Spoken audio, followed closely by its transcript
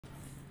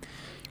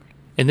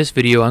In this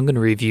video, I'm going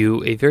to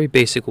review a very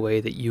basic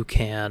way that you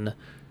can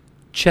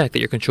check that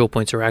your control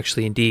points are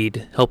actually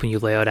indeed helping you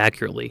lay out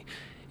accurately.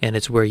 And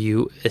it's where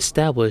you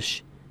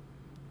establish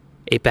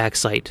a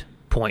backsight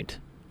point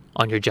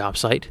on your job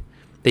site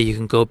that you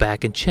can go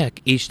back and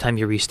check each time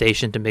you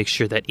restation to make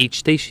sure that each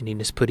stationing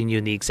is putting you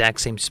in the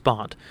exact same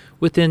spot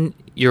within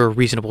your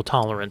reasonable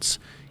tolerance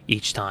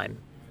each time.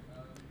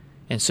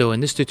 And so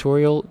in this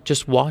tutorial,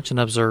 just watch and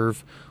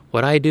observe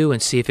what I do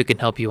and see if it can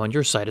help you on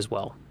your site as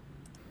well.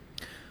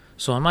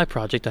 So on my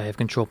project, I have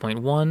control point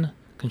 1,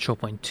 control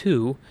point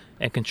 2,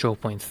 and control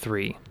point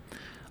 3.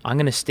 I'm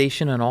going to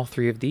station on all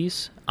three of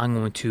these. I'm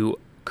going to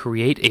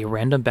create a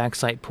random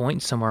backsight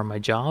point somewhere on my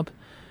job,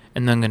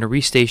 and then I'm going to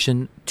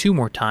restation 2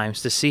 more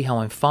times to see how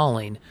I'm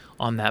falling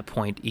on that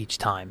point each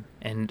time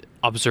and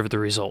observe the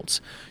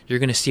results. You're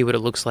going to see what it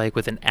looks like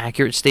with an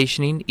accurate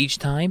stationing each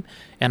time,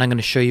 and I'm going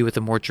to show you with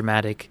a more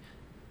dramatic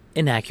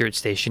inaccurate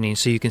stationing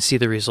so you can see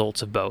the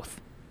results of both.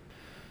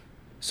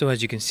 So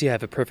as you can see, I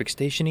have a perfect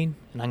stationing,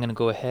 and I'm going to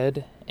go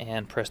ahead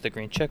and press the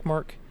green check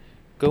mark,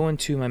 go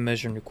into my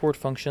measure and record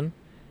function,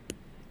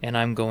 and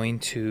I'm going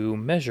to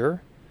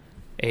measure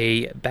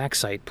a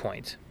backsight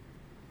point.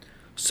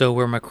 So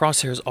where my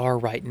crosshairs are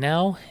right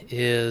now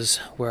is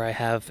where I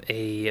have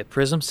a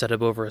prism set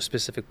up over a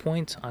specific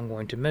point. I'm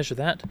going to measure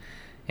that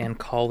and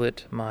call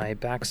it my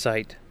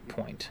backsight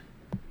point.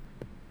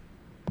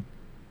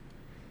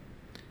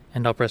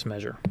 And I'll press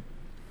measure.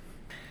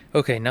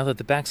 Okay, now that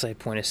the backsight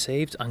point is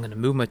saved, I'm going to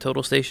move my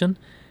total station,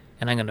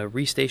 and I'm going to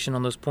restation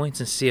on those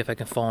points and see if I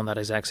can fall in that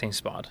exact same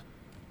spot.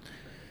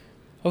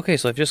 Okay,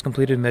 so I've just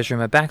completed measuring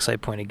my backsight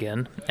point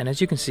again, and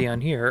as you can see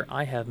on here,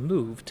 I have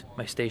moved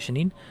my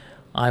stationing.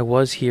 I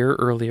was here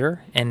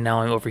earlier, and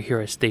now I'm over here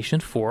at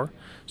station 4,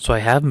 so I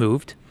have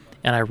moved,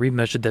 and I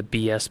remeasured the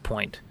BS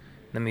point.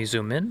 Let me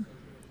zoom in.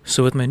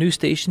 So with my new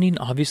stationing,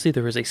 obviously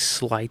there is a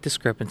slight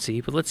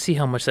discrepancy, but let's see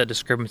how much that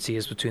discrepancy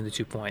is between the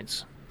 2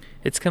 points.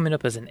 It's coming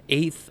up as an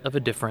 1/8 of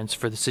a difference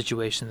for the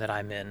situation that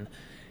I'm in.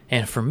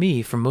 And for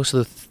me, for most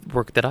of the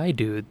work that I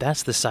do,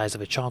 that's the size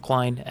of a chalk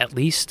line at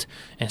least.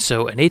 And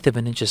so an 1/8 of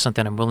an inch is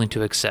something I'm willing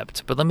to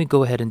accept. But let me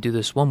go ahead and do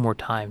this one more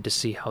time to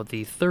see how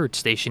the third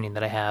stationing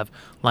that I have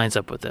lines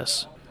up with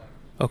this.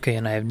 Okay,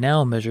 and I have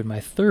now measured my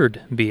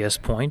third BS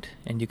point,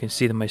 and you can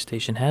see that my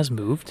station has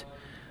moved.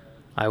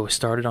 I was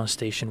started on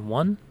station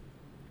 1.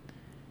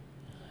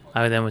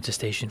 I then went to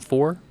station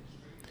 4.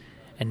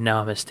 And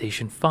now I'm at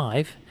station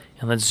 5.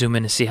 And let's zoom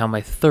in and see how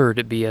my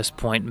third BS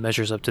point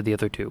measures up to the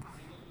other 2.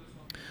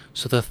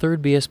 So the third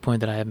BS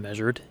point that I have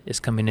measured is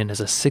coming in as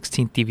a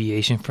 16th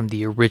deviation from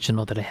the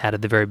original that I had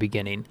at the very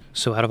beginning.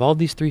 So out of all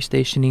these 3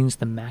 stationings,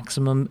 the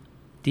maximum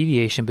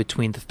deviation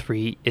between the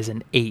 3 is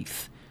an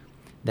 1/8.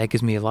 That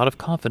gives me a lot of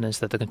confidence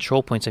that the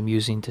control points I'm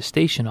using to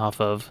station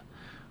off of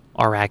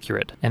are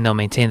accurate, and they'll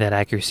maintain that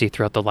accuracy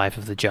throughout the life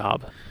of the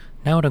job.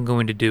 Now what I'm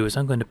going to do is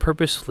I'm going to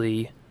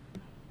purposefully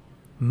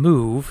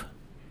move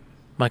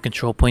my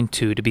control point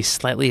 2 to be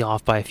slightly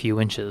off by a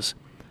few inches.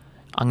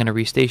 I'm going to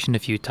restation a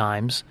few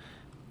times,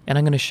 and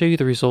I'm going to show you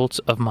the results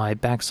of my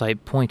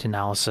backsight point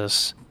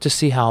analysis to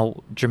see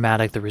how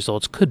dramatic the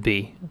results could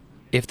be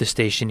if the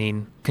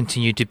stationing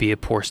continued to be a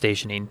poor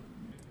stationing.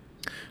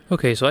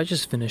 Okay, so I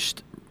just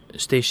finished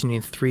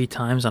stationing 3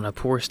 times on a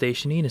poor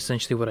stationing.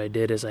 Essentially what I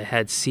did is I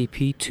had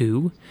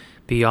CP2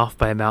 be off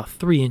by about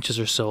 3 inches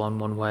or so on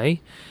one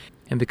way,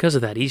 and because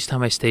of that, each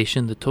time I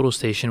stationed, the total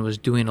station was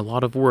doing a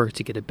lot of work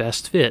to get a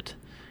best fit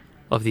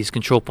of these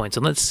control points.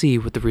 And let's see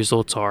what the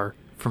results are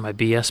for my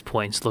BS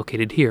points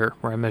located here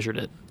where I measured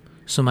it.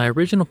 So my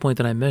original point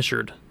that I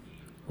measured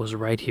was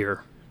right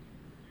here.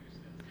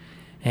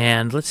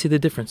 And let's see the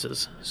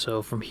differences.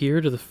 So from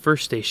here to the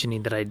first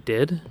stationing that I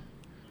did,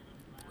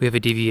 we have a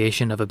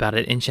deviation of about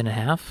 1.5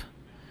 inches.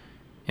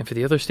 And for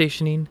the other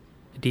stationing,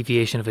 a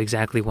deviation of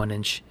exactly 1.5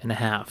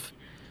 inches.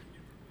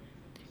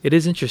 It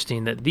is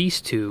interesting that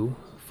these 2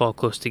 fall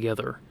close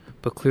together,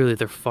 but clearly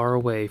they're far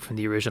away from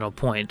the original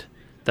point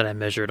that I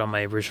measured on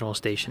my original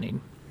stationing.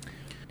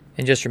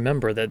 And just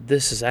remember that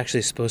this is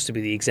actually supposed to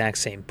be the exact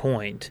same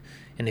point,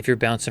 and if you're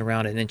bouncing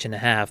around 1.5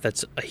 inches,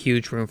 that's a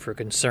huge room for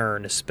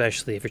concern,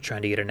 especially if you're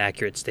trying to get an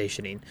accurate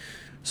stationing.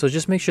 So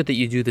just make sure that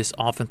you do this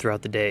often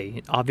throughout the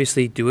day.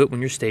 Obviously do it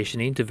when you're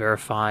stationing to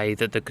verify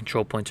that the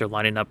control points are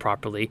lining up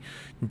properly.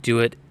 Do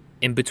it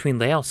in between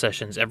layout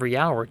sessions. Every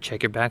hour,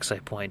 check your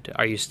backsight point.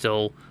 Are you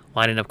still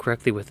lining up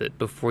correctly with it?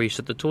 Before you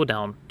shut the tool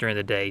down during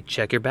the day,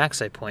 check your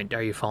backsight point.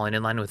 Are you falling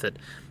in line with it?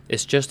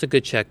 It's just a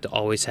good check to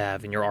always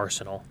have in your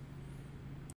arsenal.